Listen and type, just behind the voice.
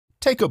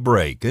Take a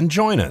break and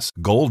join us.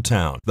 Gold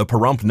Town, the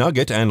Pahrump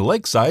Nugget, and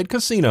Lakeside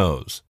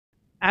Casinos.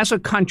 As a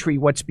country,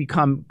 what's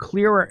become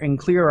clearer and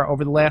clearer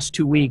over the last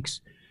 2 weeks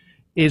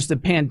is the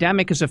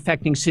pandemic is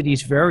affecting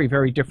cities very,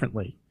 very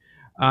differently.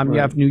 Right. You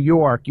have New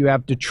York, you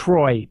have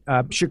Detroit,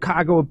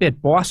 Chicago a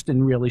bit.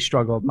 Boston really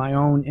struggled. My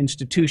own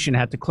institution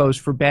had to close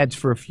for beds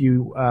for a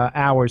few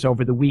hours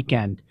over the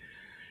weekend.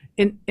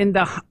 In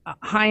the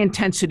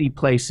high-intensity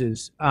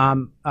places,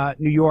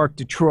 New York,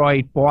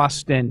 Detroit,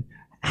 Boston,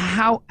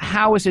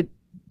 how is it,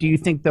 do you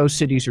think those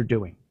cities are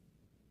doing?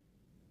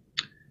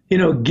 You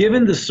know,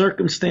 given the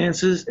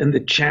circumstances and the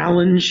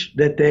challenge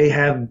that they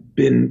have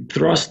been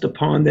thrust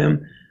upon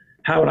them,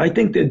 Howard, I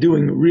think they're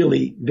doing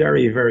really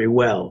very, very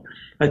well.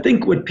 I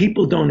think what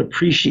people don't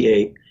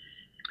appreciate,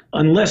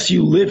 unless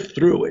you live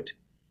through it,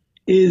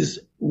 is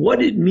what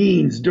it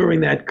means during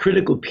that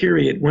critical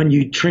period when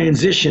you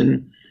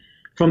transition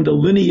from the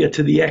linear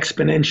to the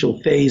exponential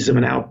phase of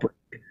an outbreak.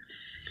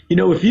 You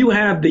know, if you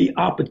have the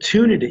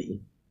opportunity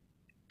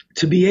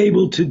to be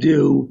able to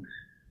do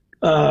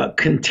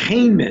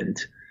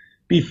containment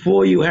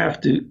before you have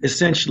to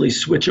essentially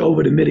switch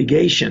over to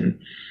mitigation,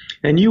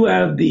 and you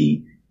have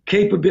the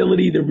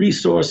capability, the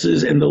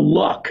resources, and the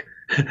luck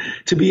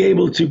to be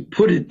able to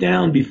put it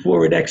down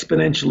before it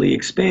exponentially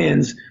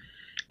expands,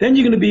 then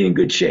you're going to be in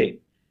good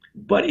shape.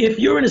 But if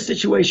you're in a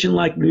situation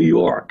like New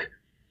York,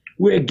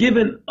 where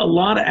given a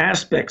lot of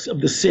aspects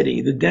of the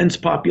city, the dense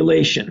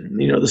population,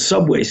 you know, the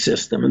subway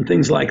system and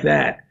things like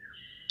that,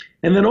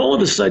 and then all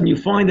of a sudden you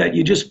find that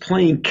you're just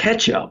playing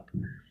catch up,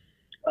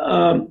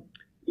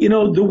 you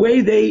know, the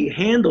way they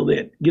handled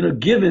it, you know,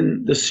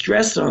 given the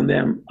stress on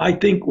them, I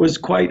think was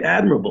quite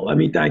admirable. I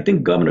mean, I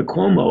think Governor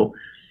Cuomo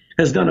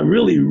has done a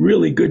really,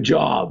 really good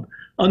job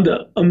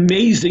under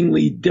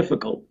amazingly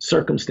difficult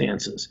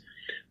circumstances.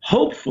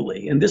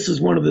 Hopefully, and this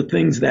is one of the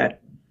things that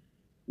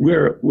we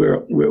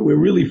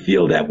really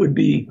feel that would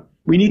be,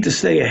 we need to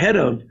stay ahead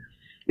of,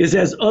 is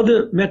as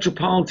other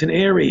metropolitan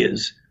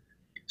areas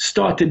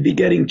start to be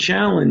getting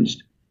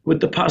challenged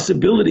with the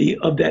possibility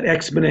of that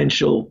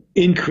exponential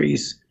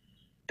increase,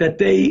 that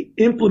they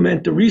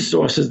implement the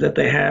resources that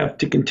they have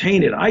to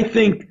contain it. I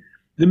think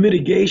the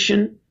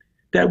mitigation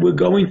that we're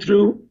going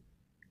through,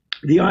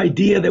 the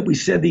idea that we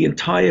said the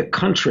entire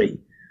country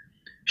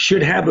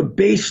should have a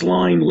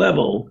baseline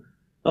level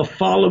of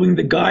following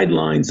the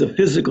guidelines of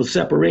physical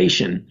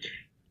separation,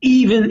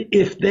 even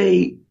if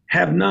they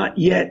have not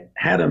yet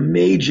had a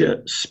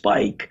major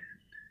spike,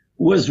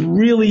 was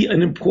really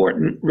an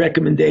important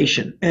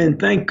recommendation. And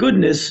thank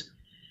goodness,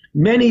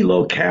 many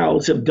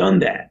locales have done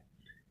that.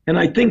 And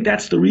I think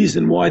that's the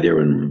reason why they're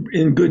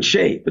in good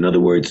shape. In other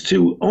words,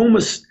 to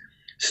almost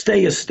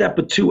stay a step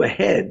or two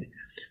ahead.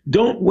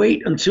 Don't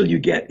wait until you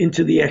get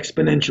into the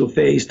exponential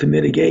phase to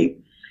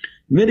mitigate.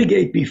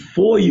 Mitigate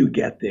before you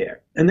get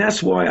there. And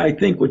that's why I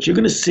think what you're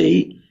going to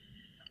see,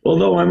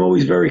 although I'm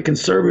always very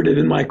conservative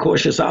in my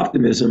cautious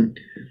optimism,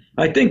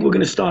 I think we're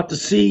going to start to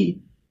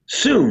see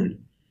soon,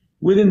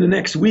 within the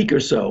next week or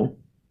so,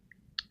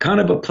 kind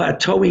of a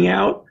plateauing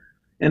out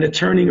and a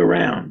turning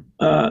around.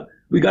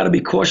 We got to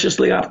be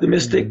cautiously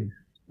optimistic,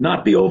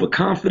 not be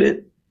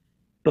overconfident,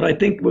 but I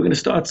think we're going to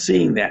start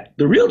seeing that.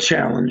 The real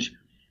challenge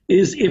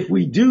is if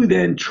we do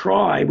then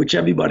try, which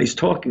everybody's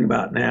talking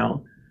about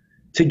now,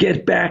 to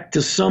get back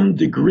to some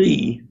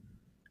degree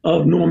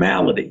of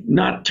normality,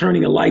 not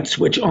turning a light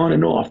switch on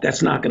and off.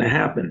 That's not going to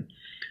happen.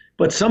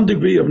 But some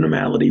degree of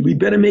normality, we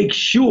better make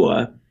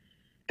sure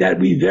that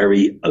we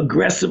very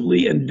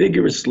aggressively and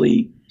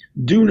vigorously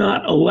do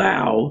not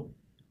allow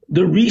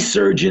the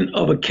resurgence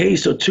of a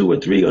case or 2 or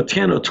 3 or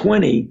 10 or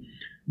 20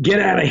 get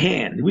out of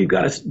hand. We've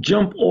got to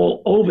jump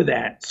all over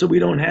that so we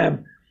don't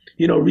have,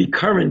 you know,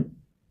 recurrent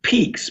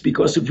peaks,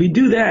 because if we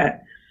do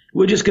that,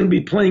 we're just going to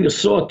be playing a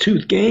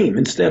sawtooth game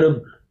instead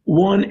of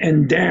one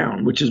and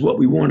down, which is what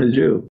we want to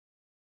do.